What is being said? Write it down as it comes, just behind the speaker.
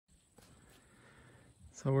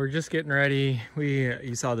So we're just getting ready.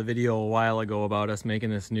 You saw the video a while ago about us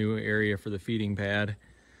making this new area for the feeding pad,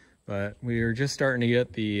 but we were just starting to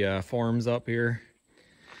get the forms up here,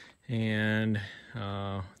 and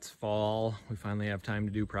it's fall. We finally have time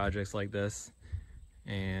to do projects like this,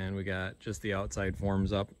 and we got just the outside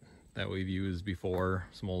forms up that we've used before,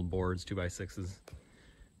 some old boards, 2x6s.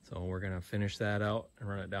 So we're gonna finish that out and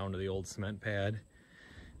run it down to the old cement pad,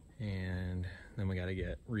 and then we got to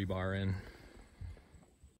get rebar in.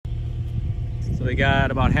 So we got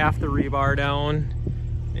about half the rebar down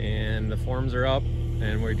and the forms are up,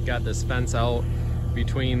 and we got this fence out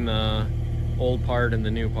between the old part and the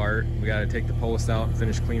new part. We got to take the posts out and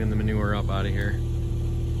finish cleaning the manure up out of here,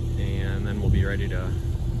 and then we'll be ready to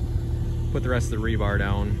put the rest of the rebar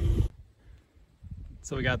down.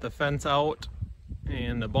 So we got the fence out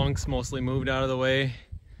and the bunks mostly moved out of the way.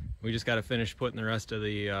 We just got to finish putting the rest of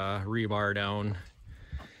the rebar down.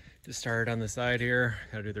 Just started on the side here,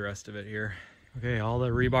 got to do the rest of it here. Okay, all the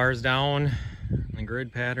rebar's down in the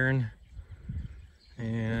grid pattern,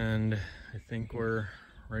 and I think we're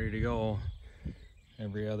ready to go.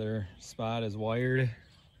 Every other spot is wired.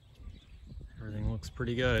 Everything looks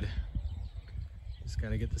pretty good. Just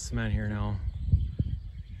got to get the cement here now.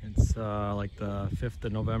 It's like the 5th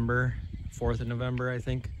of November, 4th of November, I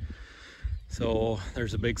think. So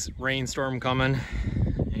there's a big rainstorm coming,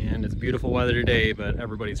 and it's beautiful weather today, but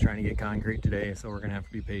everybody's trying to get concrete today, so we're gonna have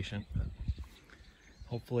to be patient. But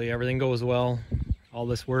hopefully everything goes well. All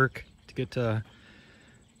this work to get to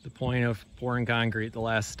the point of pouring concrete, the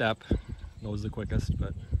last step, goes the quickest.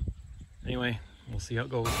 But anyway, we'll see how it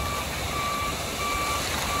goes. We're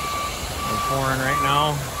pouring right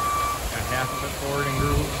now. Got half of it poured and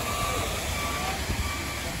grooved.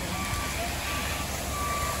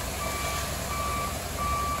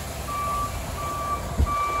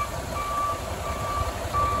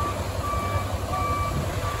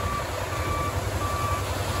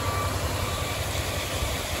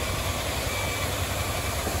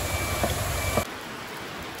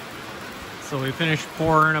 So we finished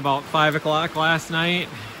pouring about 5 o'clock last night.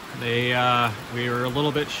 We were a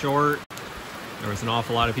little bit short. There was an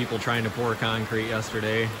awful lot of people trying to pour concrete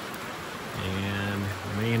yesterday. And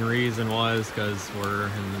the main reason was because we're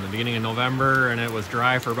in the beginning of November and it was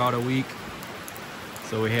dry for about a week.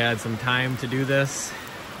 So we had some time to do this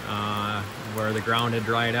where the ground had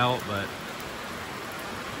dried out, but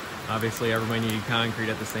obviously everybody needed concrete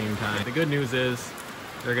at the same time. The good news is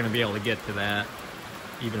they're gonna be able to get to that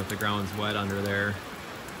even if the ground's wet under there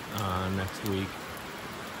next week.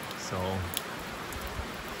 So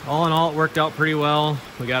all in all, it worked out pretty well.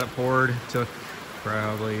 We got it poured. It took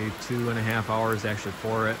probably 2.5 hours to actually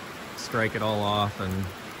pour it, strike it all off, and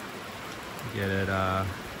get it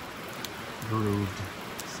grooved.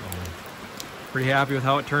 So pretty happy with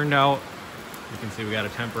how it turned out. You can see we got a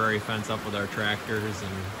temporary fence up with our tractors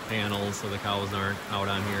and panels so the cows aren't out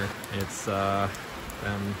on here. It's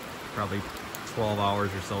been probably 12 hours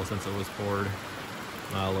or so since it was poured.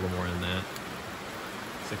 A little more than that,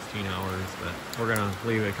 16 hours, but we're gonna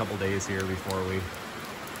leave it a couple days here before we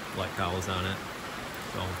let cows on it.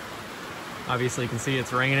 So obviously you can see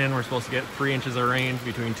it's raining. We're supposed to get 3 inches of rain,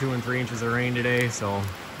 between 2 and 3 inches of rain today, so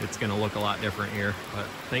it's gonna look a lot different here. But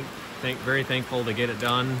very thankful to get it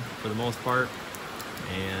done for the most part,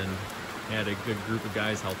 and had a good group of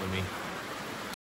guys helping me.